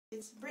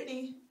It's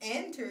Brittany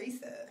and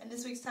Teresa, and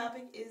this week's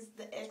topic is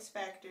the X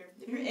factor.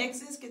 If your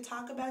exes could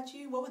talk about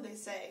you, what would they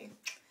say?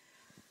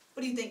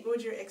 What do you think? What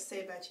would your ex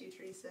say about you,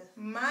 Teresa?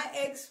 My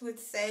ex would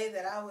say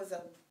that I was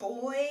a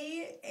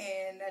boy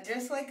and I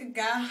dressed like a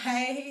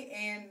guy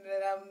and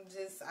that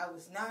I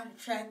was not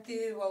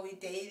attractive while we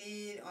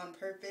dated on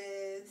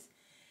purpose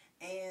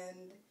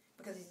and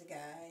because he's a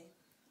guy.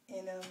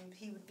 And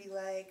he would be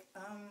like,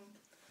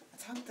 I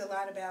talked a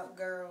lot about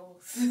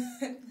girls.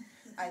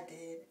 I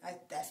did.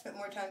 I spent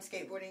more time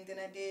skateboarding than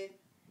I did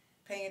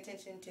paying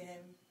attention to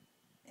him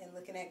and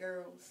looking at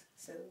girls.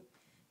 So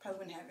probably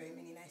wouldn't have very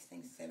many nice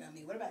things to say about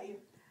me. What about you?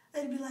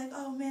 They'd be like,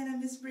 oh man, I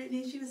miss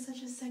Brittany. She was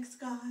such a sex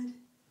god.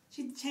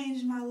 She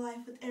changed my life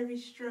with every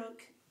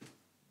stroke.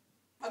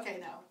 Okay,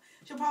 no.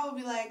 She'll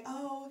probably be like,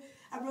 oh,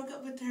 I broke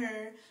up with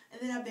her,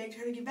 and then I begged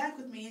her to get back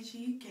with me, and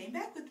she came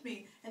back with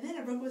me. And then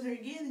I broke with her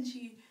again, and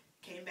she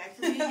came back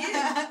to me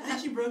again. And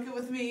then she broke it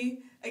with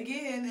me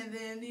again, and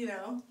then,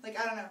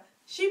 I don't know.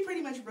 She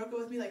pretty much broke it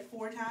with me like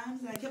 4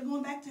 times, and I kept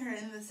going back to her.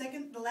 And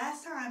the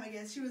last time, I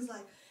guess, she was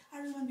like, I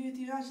really want to be with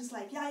you. And I was just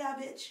like, yeah,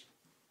 bitch.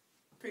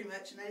 Pretty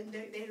much, and I didn't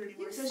date her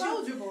anymore. So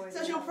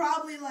she'll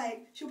probably be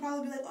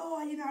like, oh,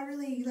 I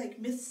really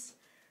miss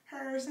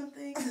her or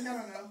something. Like, I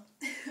don't know.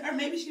 Or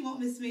maybe she won't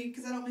miss me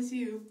because I don't miss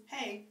you.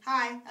 Hey,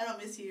 hi, I don't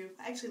miss you.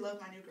 I actually love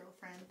my new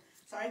girlfriend.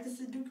 Sorry if this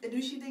is a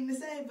douchey thing to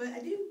say, but I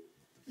do.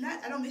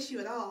 I don't miss you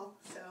at all.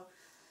 So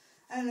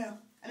I don't know.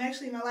 And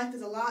actually, my life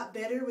is a lot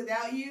better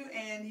without you.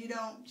 And you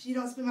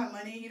don't spend my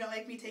money. You don't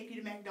make me take you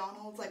to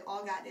McDonald's like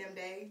all goddamn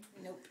day.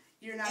 Nope.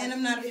 You're not. And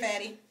I'm not a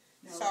fatty.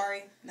 Nope.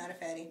 Sorry, not a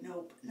fatty.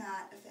 Nope,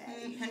 not a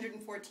fatty.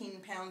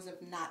 114 pounds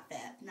of not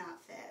fat. Not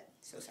fat.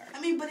 So sorry.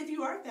 I mean, but if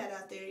you are fat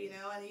out there,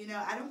 and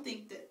I don't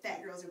think that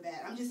fat girls are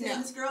bad. I'm just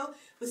saying this girl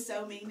was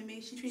so mean to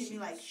me. She treated me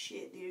like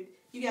shit, dude.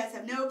 You guys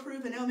have no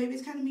proof. I know maybe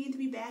it's kind of mean to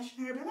be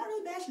bashing her, but I'm not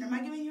really bashing her. I'm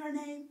not giving you her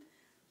name.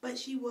 But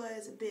she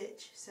was a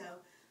bitch, so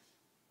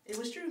it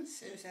was true.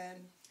 So sad.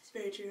 It's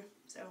very true.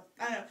 So,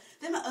 I don't know.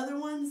 Then my other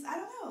ones, I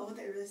don't know what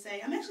they really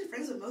say. I'm actually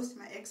friends with most of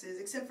my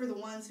exes, except for the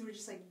ones who were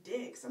just like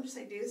dicks. I'm just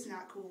like, dude, it's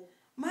not cool.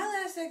 My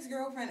last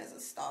ex-girlfriend is a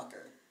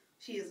stalker.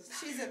 She is a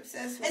stalker. She's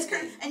obsessed with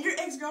me. And your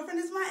ex-girlfriend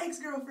is my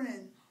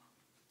ex-girlfriend.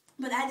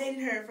 But I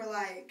dated her for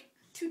like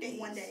 2 days.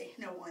 1 day.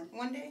 No, one.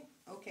 1 day?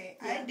 Okay.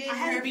 Yeah. I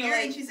had a beer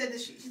and she said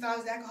that she thought I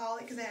was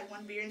alcoholic because I had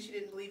 1 beer and she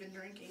didn't believe in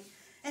drinking.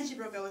 And she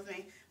broke up with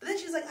me. But then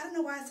she was like, I don't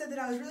know why I said that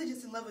I was really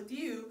just in love with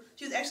you.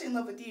 She was actually in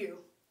love with you.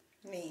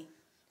 Me.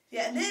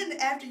 Yeah, and then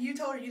after you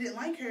told her you didn't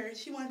like her,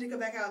 she wanted to go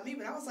back out with me,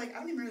 but I was like, I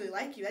don't even really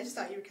like you. I just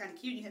thought you were kind of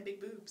cute and you had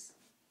big boobs.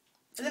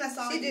 And then I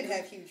saw She did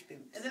have huge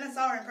boobs. And then I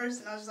saw her in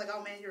person, and I was just like,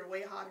 oh man, you're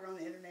way hotter on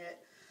the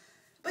internet.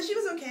 But she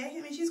was okay.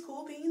 I mean, she's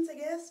cool beans, I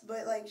guess,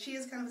 but like, she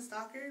is kind of a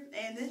stalker.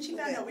 And then she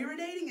found out we were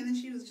dating, and then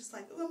she was just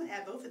like, oh, I'm going to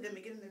add both of them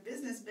and get in their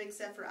business, but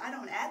except for I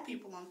don't add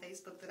people on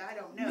Facebook that I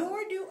don't know.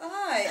 Nor do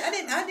I.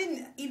 I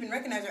didn't even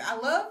recognize her. I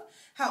love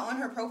how on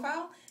her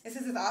profile, it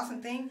says this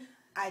awesome thing,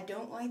 I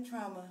don't like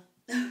drama.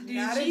 Dude,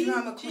 not a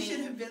drama queen. She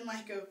should have been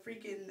like a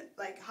freaking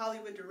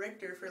Hollywood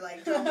director for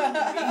like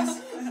drama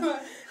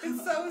movies.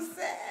 It's so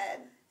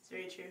sad. It's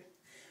very true.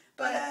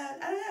 But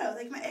I don't know.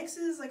 Like my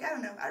exes, I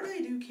don't know. I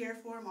really do care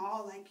for them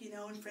all,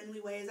 in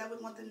friendly ways. I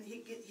wouldn't want them to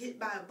get hit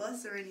by a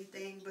bus or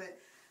anything. But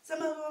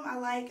some of them I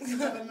like, and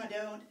some of them I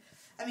don't.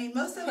 I mean,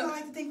 most of them I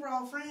like to think we're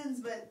all friends,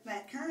 but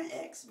my current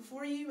ex,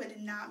 before you, I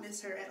did not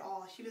miss her at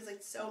all. She was,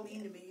 so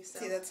mean to me. So.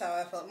 See, that's how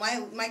I felt.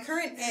 My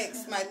current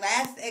ex, my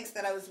last ex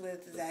that I was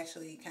with is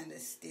actually kind of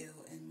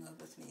still in love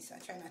with me, so I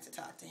try not to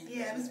talk to him.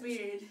 Yeah, it was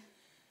weird.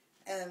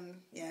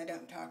 Yeah, I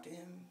don't talk to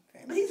him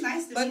very much. But he's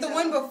nice to me, But the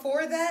one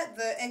before that,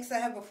 the ex I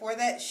had before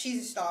that,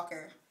 she's a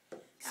stalker.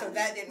 So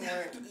that didn't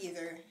work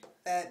either.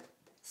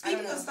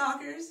 Speaking of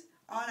stalkers,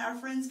 on our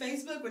friends'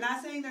 Facebook, we're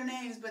not saying their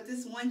names, but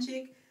this one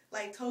chick,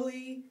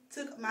 totally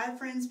took my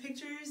friend's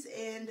pictures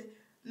and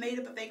made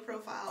up a fake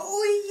profile.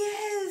 Oh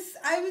yes,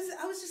 I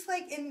was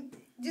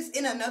just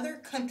in another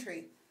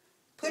country.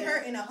 Put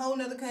her in a whole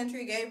nother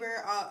country. Gave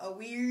her a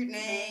weird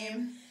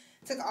name.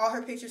 Took all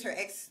her pictures, her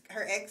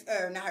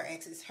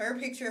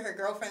picture, her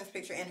girlfriend's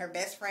picture, and her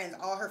best friends,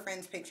 all her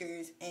friends'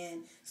 pictures,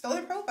 and stole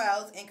their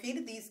profiles and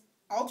created these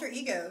alter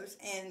egos.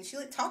 And she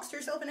talks to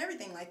herself and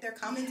everything. They're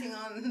commenting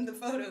on the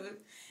photo.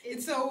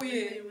 It's so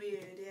weird. Really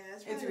weird.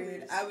 Yeah, it's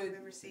weird. I've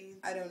never seen.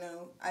 I don't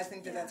know. I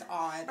think that's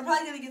odd. I'm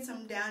probably gonna get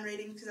some down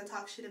ratings because I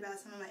talk shit about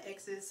some of my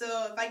exes.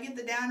 So if I get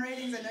the down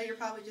ratings, I know you're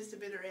probably just a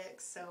bitter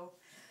ex. So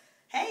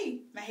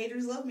hey, my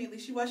haters love me. At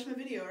least you watched my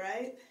video,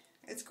 right?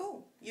 It's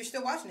cool. You're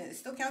still watching it. It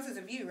still counts as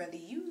a view, whether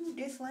you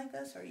dislike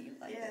us or you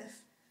like us.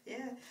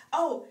 Yeah.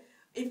 Oh,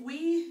 if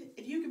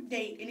you could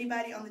date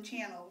anybody on the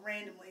channel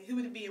randomly, who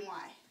would it be and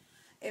why?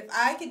 If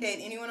I could date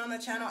anyone on the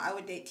channel, I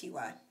would date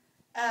TY.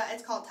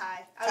 It's called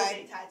Ty. I would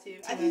date Ty too.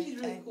 I think she's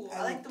really cool.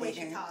 I like the way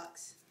she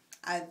talks.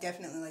 I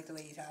definitely like the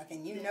way you talk,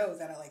 and you know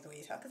that I like the way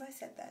you talk because I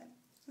said that.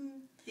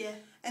 Yeah.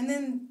 And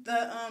then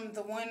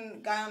the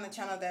one guy on the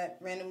channel that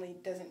randomly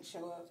doesn't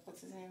show up.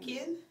 What's his name?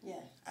 Kid?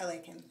 Yeah, I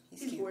like him.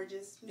 He's cute.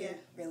 Gorgeous. Yeah.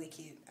 Really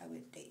cute. I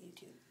would date you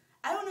too.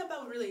 I don't know if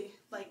I would really,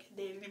 like,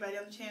 date anybody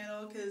on the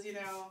channel, because, you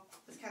know,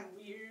 it's kind of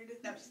weird.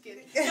 No, I'm just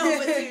kidding. No,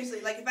 but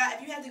seriously, like,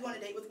 if you had to go on a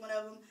date with one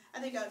of them, I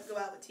think I would go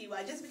out with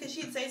TY, just because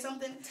she'd say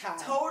something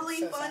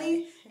totally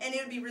funny, and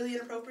it would be really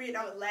inappropriate, and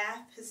I would laugh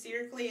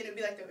hysterically, and it would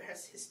be like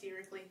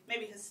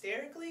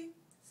hysterically,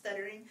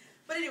 stuttering.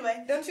 But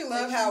anyway. Don't you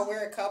love how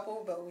we're a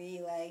couple, but we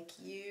like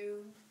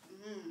you?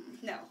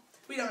 No.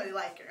 We don't really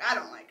like her. I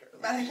don't like her.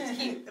 But I think she's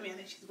cute. I mean, I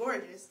think she's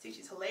gorgeous. I think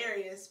she's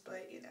hilarious.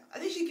 But, you know, I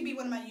think she could be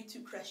one of my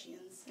YouTube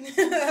crushians.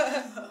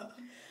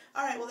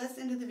 All right, well, that's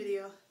the end of the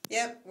video.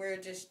 Yep, we're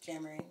just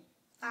jammering.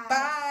 Bye.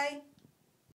 Bye.